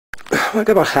I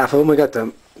got about half of them. We got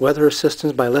the Weather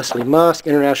Assistance by Leslie Musk,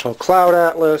 International Cloud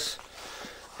Atlas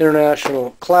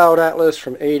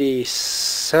from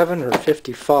 87 or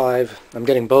 55. I'm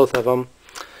getting both of them.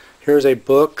 Here's a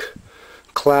book,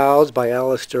 Clouds by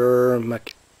Alistair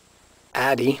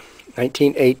McAdie,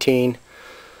 1918,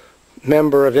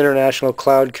 member of International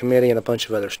Cloud Committee and a bunch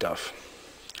of other stuff.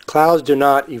 Clouds do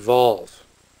not evolve.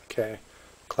 Okay?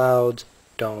 Clouds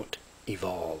don't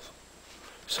evolve.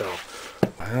 So,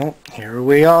 well, here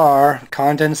we are.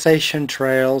 Condensation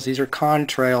trails. These are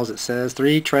contrails, it says.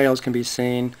 3 trails can be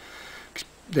seen.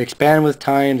 They expand with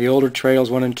time. The older trails,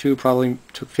 1 and 2, probably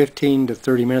took 15 to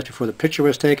 30 minutes before the picture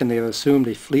was taken. They have assumed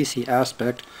a fleecy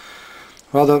aspect.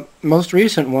 While the most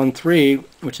recent one, 3,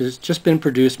 which has just been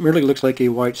produced, merely looks like a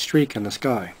white streak in the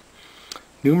sky.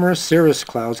 Numerous cirrus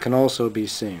clouds can also be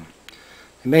seen.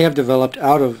 They may have developed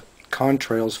out of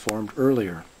contrails formed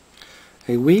earlier.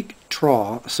 A weak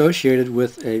trawl associated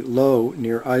with a low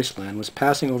near Iceland was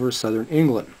passing over southern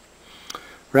England.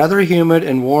 Rather humid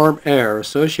and warm air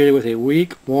associated with a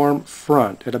weak, warm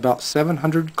front at about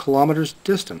 700 kilometers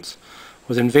distance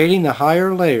was invading the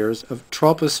higher layers of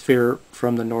troposphere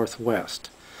from the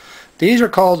northwest. These are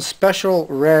called special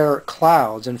rare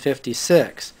clouds in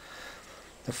 '56.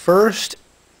 The first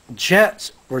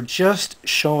jets were just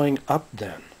showing up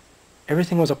then.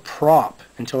 Everything was a prop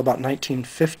until about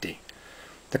 1950.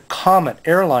 The Comet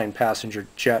airline passenger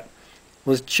jet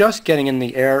was just getting in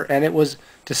the air, and it was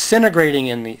disintegrating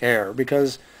in the air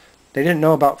because they didn't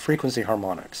know about frequency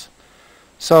harmonics.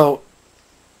 So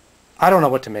I don't know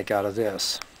what to make out of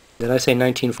this. Did I say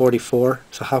 1944?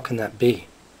 So how can that be?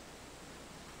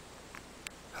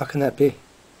 How can that be?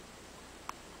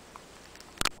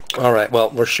 All right, well,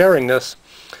 we're sharing this.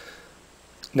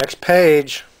 Next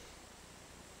page.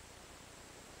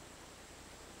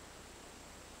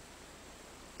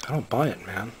 I don't buy it,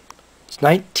 man. It's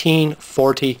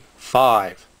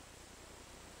 1945.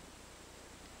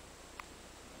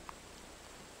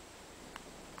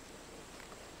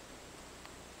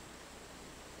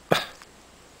 Let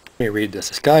me read this.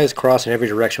 The sky is crossed in every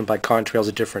direction by contrails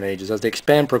at different ages. As they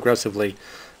expand progressively,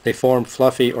 they form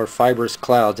fluffy or fibrous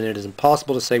clouds, and it is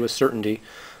impossible to say with certainty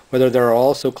whether there are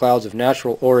also clouds of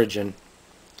natural origin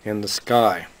in the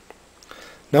sky.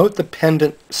 Note the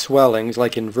pendant swellings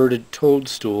like inverted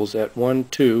toadstools at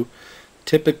 1-2,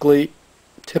 typical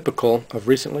of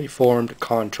recently formed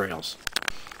contrails.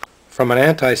 From an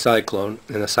anticyclone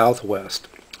in the southwest,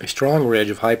 a strong ridge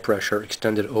of high pressure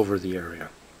extended over the area.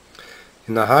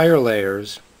 In the higher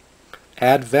layers,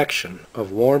 advection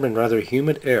of warm and rather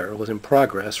humid air was in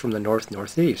progress from the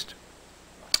north-northeast.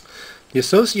 The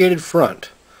associated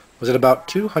front was at about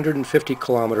 250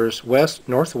 kilometers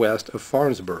west-northwest of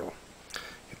Farnborough.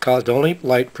 It caused only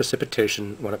light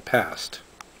precipitation when it passed.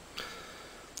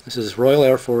 This is Royal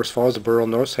Air Force, Farnborough,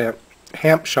 North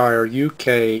Hampshire,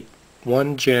 UK,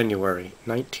 1 January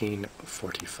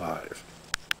 1945.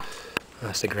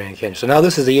 That's the Grand Canyon. So now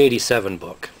this is the 87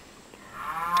 book.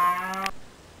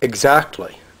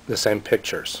 Exactly the same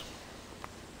pictures.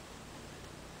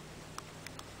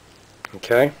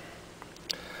 Okay?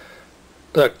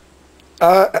 Look,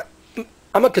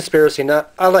 I'm a conspiracy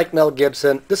nut. I like Mel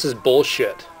Gibson. This is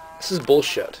bullshit. This is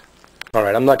bullshit.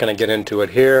 Alright, I'm not going to get into it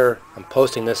here. I'm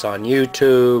posting this on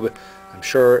YouTube. I'm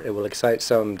sure it will excite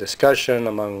some discussion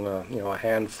among a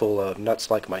handful of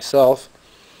nuts like myself.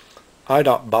 I'm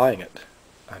not buying it.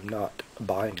 I'm not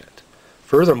buying it.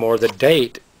 Furthermore, the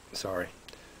date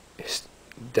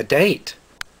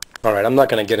Alright, I'm not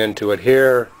going to get into it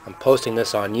here. I'm posting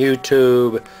this on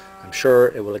YouTube. I'm sure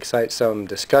it will excite some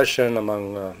discussion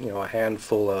among a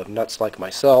handful of nuts like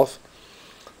myself.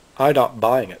 I'm not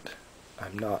buying it.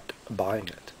 I'm not buying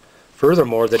it.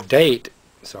 Furthermore, the date.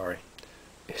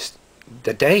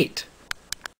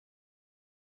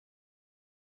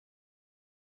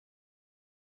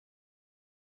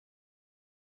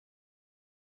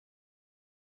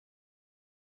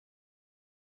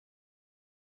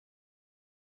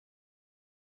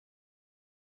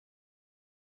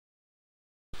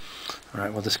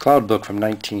 Alright, well, this cloud book from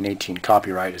 1918,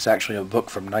 copyright, is actually a book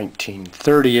from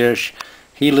 1930-ish.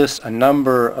 He lists a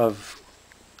number of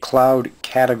cloud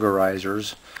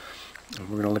categorizers. And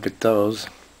we're going to look at those.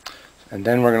 And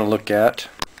then we're going to look at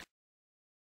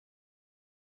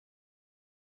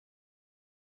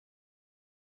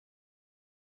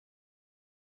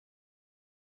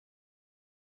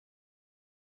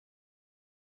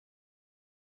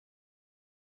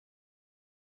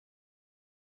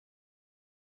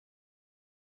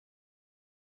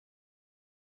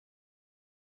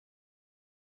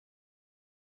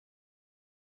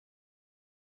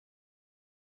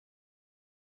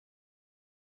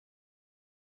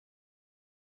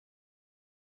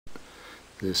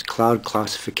this Cloud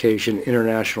Classification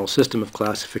International System of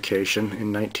Classification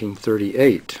in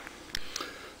 1938.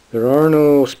 There are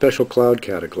no special cloud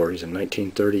categories in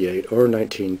 1938 or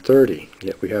 1930,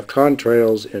 yet we have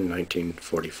contrails in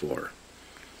 1944.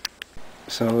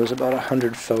 So there's about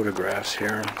 100 photographs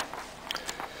here.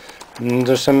 And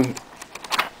there's some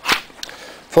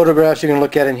photographs you can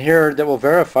look at in here that will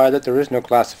verify that there is no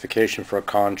classification for a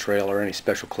contrail or any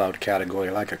special cloud category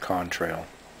like a contrail.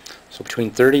 So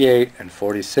between 38 and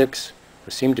 46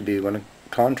 would seem to be when a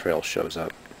contrail shows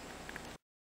up.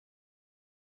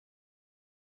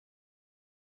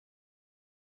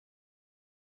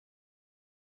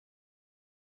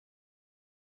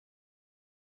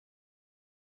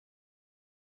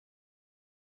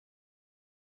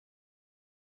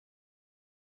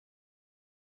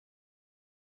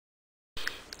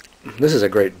 This is a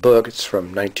great book. It's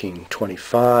from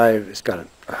 1925. It's got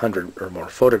 100 or more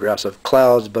photographs of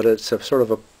clouds, but it's a sort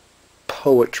of a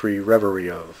poetry reverie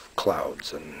of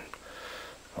clouds, and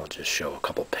I'll just show a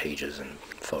couple pages and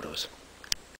photos.